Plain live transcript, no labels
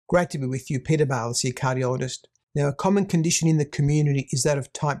Great to be with you, Peter Barlis here, cardiologist. Now, a common condition in the community is that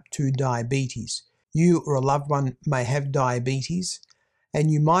of type 2 diabetes. You or a loved one may have diabetes,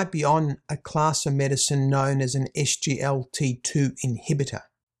 and you might be on a class of medicine known as an SGLT2 inhibitor,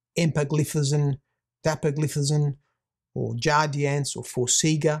 empagliflozin, dapagliflozin, or Jardiance or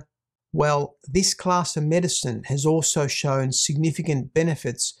Forxiga. Well, this class of medicine has also shown significant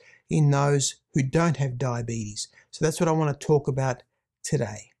benefits in those who don't have diabetes. So that's what I want to talk about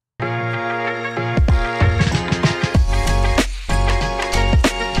today.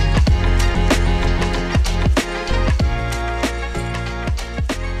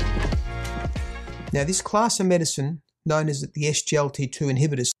 Now, this class of medicine, known as the SGLT2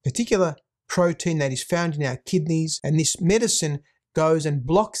 inhibitors, a particular protein that is found in our kidneys, and this medicine goes and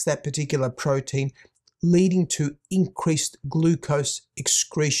blocks that particular protein, leading to increased glucose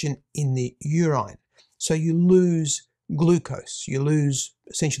excretion in the urine. So you lose glucose, you lose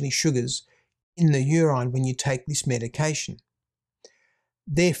essentially sugars in the urine when you take this medication.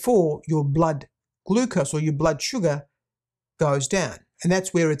 Therefore, your blood glucose or your blood sugar goes down. And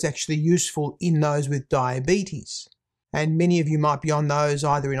that's where it's actually useful in those with diabetes. And many of you might be on those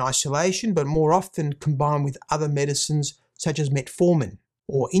either in isolation, but more often combined with other medicines such as metformin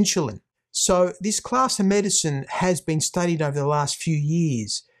or insulin. So this class of medicine has been studied over the last few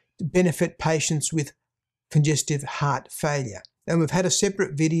years to benefit patients with congestive heart failure. And we've had a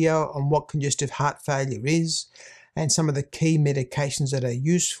separate video on what congestive heart failure is and some of the key medications that are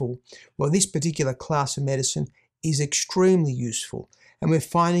useful. Well, this particular class of medicine is extremely useful, and we're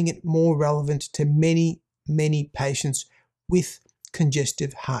finding it more relevant to many, many patients with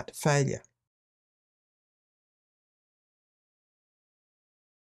congestive heart failure.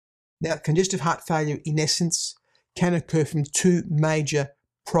 Now, congestive heart failure, in essence, can occur from two major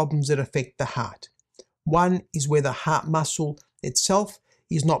problems that affect the heart. One is where the heart muscle itself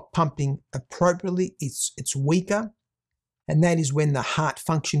is not pumping appropriately, it's weaker, and that is when the heart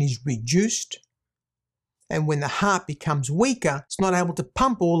function is reduced. And when the heart becomes weaker, it's not able to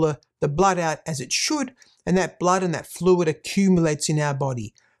pump all the blood out as it should, and that blood and that fluid accumulates in our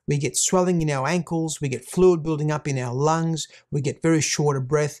body. We get swelling in our ankles, we get fluid building up in our lungs, we get very short of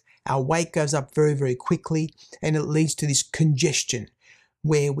breath, our weight goes up very, very quickly, and it leads to this congestion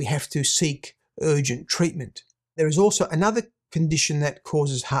where we have to seek urgent treatment. There is also another condition that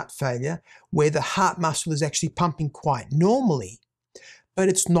causes heart failure where the heart muscle is actually pumping quite normally, but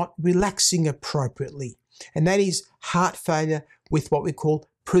it's not relaxing appropriately. And that is heart failure with what we call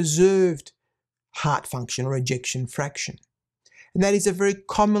preserved heart function or ejection fraction. And that is a very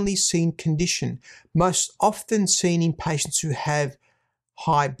commonly seen condition, most often seen in patients who have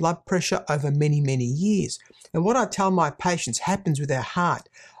high blood pressure over many, many years. And what I tell my patients happens with our heart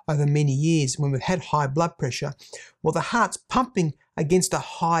over many years when we've had high blood pressure, well, the heart's pumping against a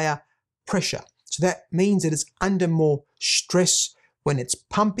higher pressure. So that means that it's under more stress when it's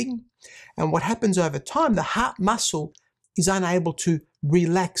pumping. And what happens over time, the heart muscle is unable to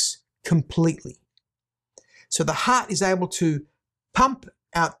relax completely. So the heart is able to pump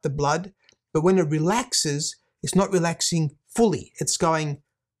out the blood, but when it relaxes, it's not relaxing fully. It's going,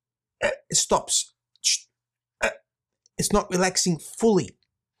 it stops. It's not relaxing fully.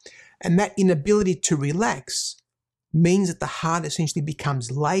 And that inability to relax means that the heart essentially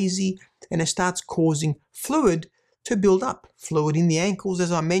becomes lazy and it starts causing fluid to build up. Fluid in the ankles,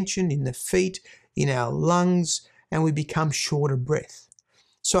 as I mentioned, in the feet, in our lungs, and we become short of breath.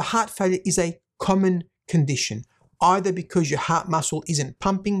 So heart failure is a common condition, either because your heart muscle isn't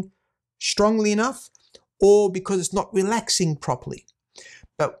pumping strongly enough or because it's not relaxing properly.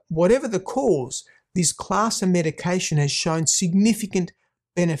 But whatever the cause, this class of medication has shown significant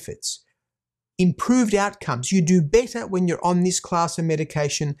benefits, improved outcomes. You do better when you're on this class of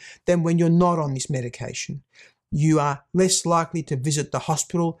medication than when you're not on this medication. You are less likely to visit the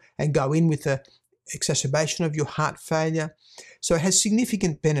hospital and go in with an exacerbation of your heart failure. So it has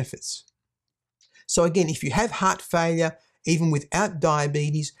significant benefits. So again, if you have heart failure, even without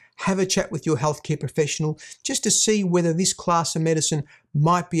diabetes, have a chat with your healthcare professional just to see whether this class of medicine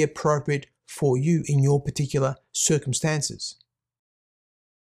might be appropriate for you in your particular circumstances.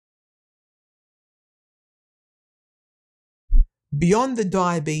 Beyond the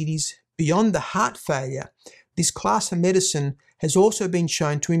diabetes, beyond the heart failure, this class of medicine has also been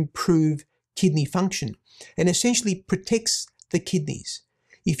shown to improve kidney function and essentially protects the kidneys.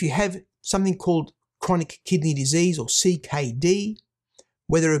 If you have something called chronic kidney disease or CKD,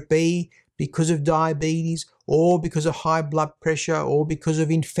 whether it be because of diabetes or because of high blood pressure or because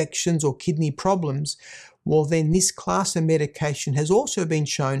of infections or kidney problems, well then this class of medication has also been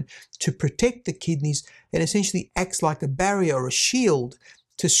shown to protect the kidneys and essentially acts like a barrier or a shield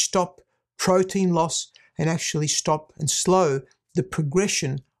to stop protein loss and actually stop and slow the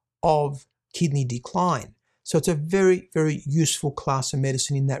progression of kidney decline. So it's a very, very useful class of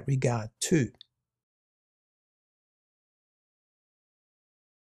medicine in that regard too.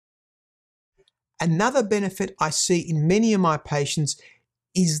 Another benefit I see in many of my patients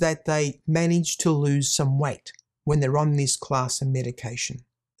is that they manage to lose some weight when they're on this class of medication.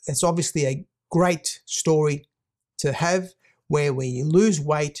 It's obviously a great story to have, where you lose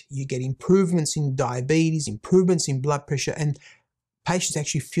weight, you get improvements in diabetes, improvements in blood pressure, and patients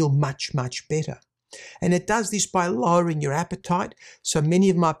actually feel much, much better. And it does this by lowering your appetite. So many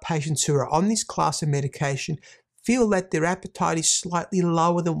of my patients who are on this class of medication feel that their appetite is slightly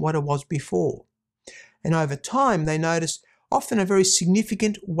lower than what it was before. And over time, they notice often a very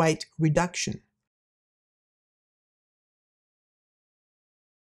significant weight reduction.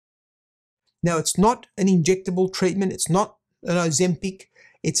 Now, it's not an injectable treatment. It's not an Ozempic.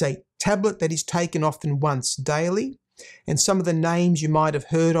 It's a tablet that is taken often once daily. And some of the names you might have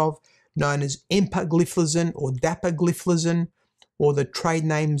heard of, known as empagliflozin or dapagliflozin, or the trade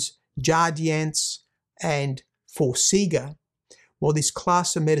names Jardiance and Forxiga. Well, this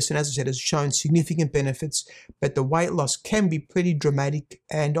class of medicine, as I said, has shown significant benefits, but the weight loss can be pretty dramatic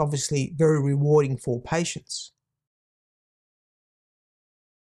and obviously very rewarding for patients.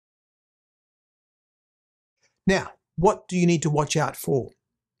 Now, what do you need to watch out for?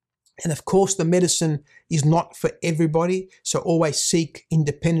 And of course, the medicine is not for everybody, so always seek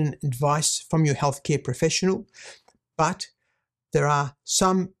independent advice from your healthcare professional. But there are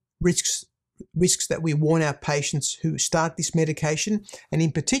some risks that we warn our patients who start this medication, and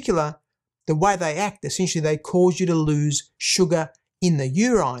in particular, the way they act. Essentially, they cause you to lose sugar in the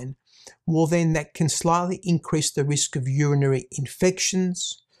urine. Well, then that can slightly increase the risk of urinary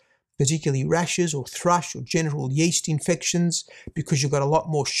infections, particularly rashes or thrush or genital yeast infections, because you've got a lot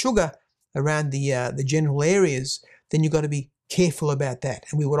more sugar around the genital areas. Then you've got to be careful about that,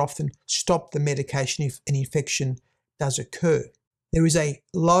 and we would often stop the medication if an infection does occur. There is a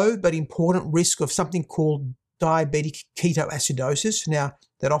low but important risk of something called diabetic ketoacidosis. Now,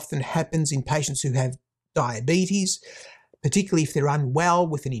 that often happens in patients who have diabetes, particularly if they're unwell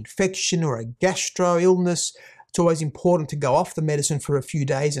with an infection or a gastro illness. It's always important to go off the medicine for a few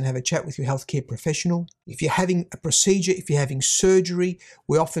days and have a chat with your healthcare professional. If you're having a procedure, if you're having surgery,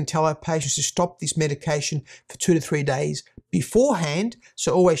 we often tell our patients to stop this medication for 2 to 3 days beforehand.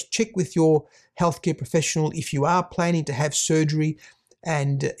 So always check with your healthcare professional if you are planning to have surgery,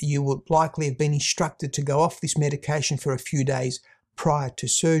 and you will likely have been instructed to go off this medication for a few days prior to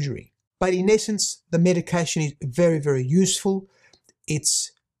surgery. But in essence, the medication is very, very useful.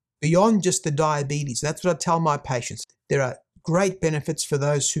 It's beyond just the diabetes. That's what I tell my patients. There are great benefits for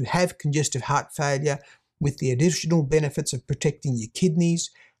those who have congestive heart failure, with the additional benefits of protecting your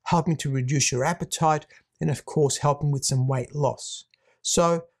kidneys, helping to reduce your appetite, and of course, helping with some weight loss.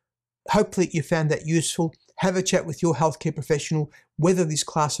 So hopefully you found that useful. Have a chat with your healthcare professional whether this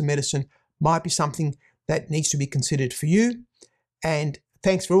class of medicine might be something that needs to be considered for you. And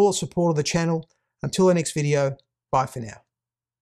thanks for all the support of the channel. Until the next video, bye for now.